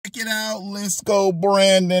Check it out. Let's go,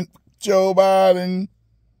 Brandon. Joe Biden.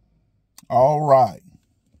 All right.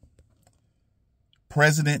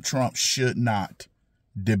 President Trump should not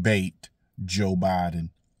debate Joe Biden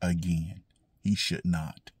again. He should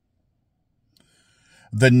not.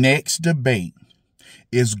 The next debate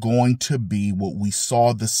is going to be what we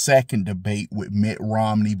saw the second debate with Mitt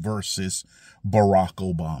Romney versus Barack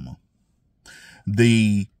Obama.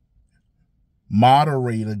 The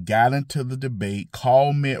moderator got into the debate,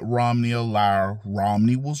 called Mitt Romney a liar.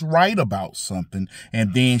 Romney was right about something.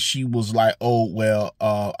 And then she was like, oh, well,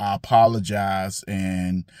 I apologize.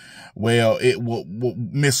 And, well, it will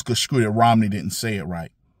misconstrued it. Romney didn't say it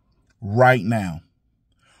right. Right now,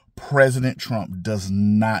 President Trump does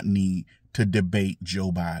not need to debate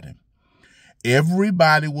Joe Biden.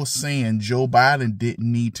 Everybody was saying Joe Biden didn't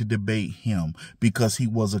need to debate him because he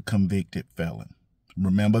was a convicted felon.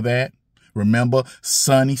 Remember that? Remember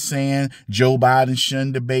Sonny saying Joe Biden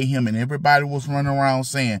shouldn't debate him, and everybody was running around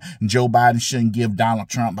saying Joe Biden shouldn't give Donald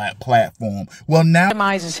Trump that platform. Well, now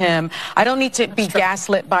minimizes him. I don't need to be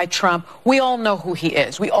gaslit by Trump. We all know who he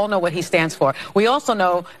is. We all know what he stands for. We also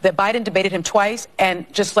know that Biden debated him twice and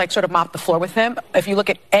just like sort of mopped the floor with him. If you look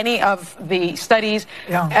at any of the studies,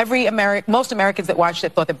 most Americans that watched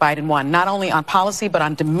it thought that Biden won, not only on policy, but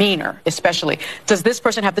on demeanor, especially. Does this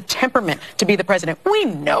person have the temperament to be the president? We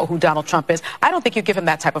know who Donald Trump is. I don't think you give him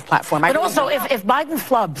that type of platform. But also, if Biden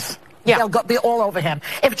flubs, they'll be all over him.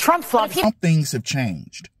 If Trump flubs, some things have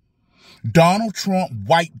changed. Donald Trump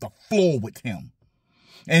wiped the floor with him.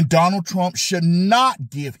 And Donald Trump should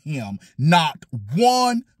not give him not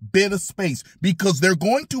one bit of space because they're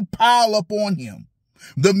going to pile up on him.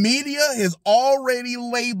 The media is already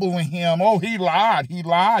labeling him, oh, he lied, he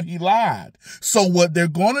lied, he lied. So what they're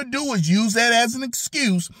going to do is use that as an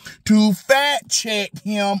excuse to fact check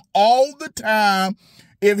him all the time.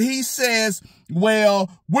 If he says, well,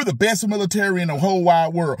 we're the best military in the whole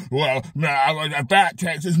wide world, well, fact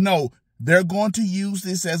checks is no. They're going to use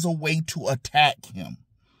this as a way to attack him.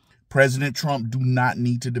 President Trump do not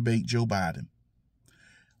need to debate Joe Biden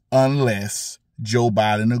unless Joe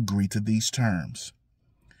Biden agree to these terms.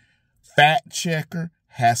 Fact checker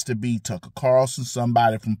has to be Tucker Carlson,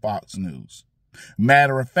 somebody from Fox News.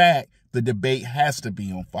 Matter of fact, the debate has to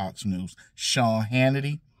be on Fox News. Sean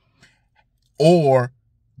Hannity or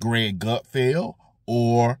Greg Gutfeld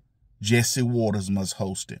or Jesse Waters must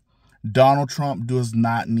host it. Donald Trump does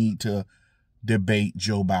not need to debate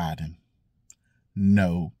Joe Biden.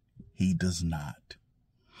 No, he does not.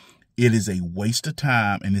 It is a waste of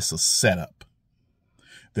time and it's a setup.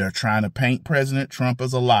 They're trying to paint President Trump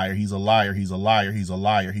as a liar. He's a liar. He's a liar. He's a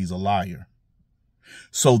liar. He's a liar.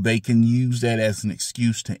 So they can use that as an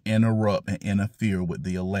excuse to interrupt and interfere with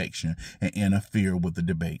the election and interfere with the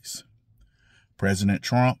debates. President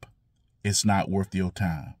Trump, it's not worth your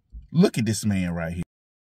time. Look at this man right here.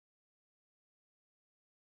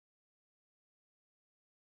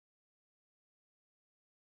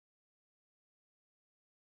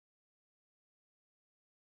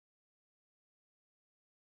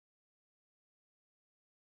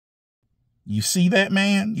 You see that,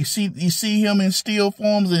 man? You see him in still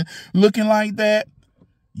forms and looking like that?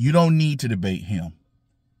 You don't need to debate him.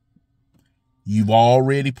 You've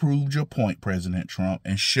already proved your point, President Trump,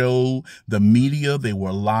 and showed the media they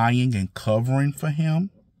were lying and covering for him.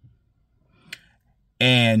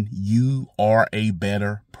 And you are a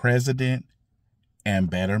better president and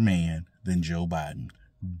better man than Joe Biden.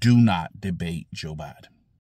 Do not debate Joe Biden.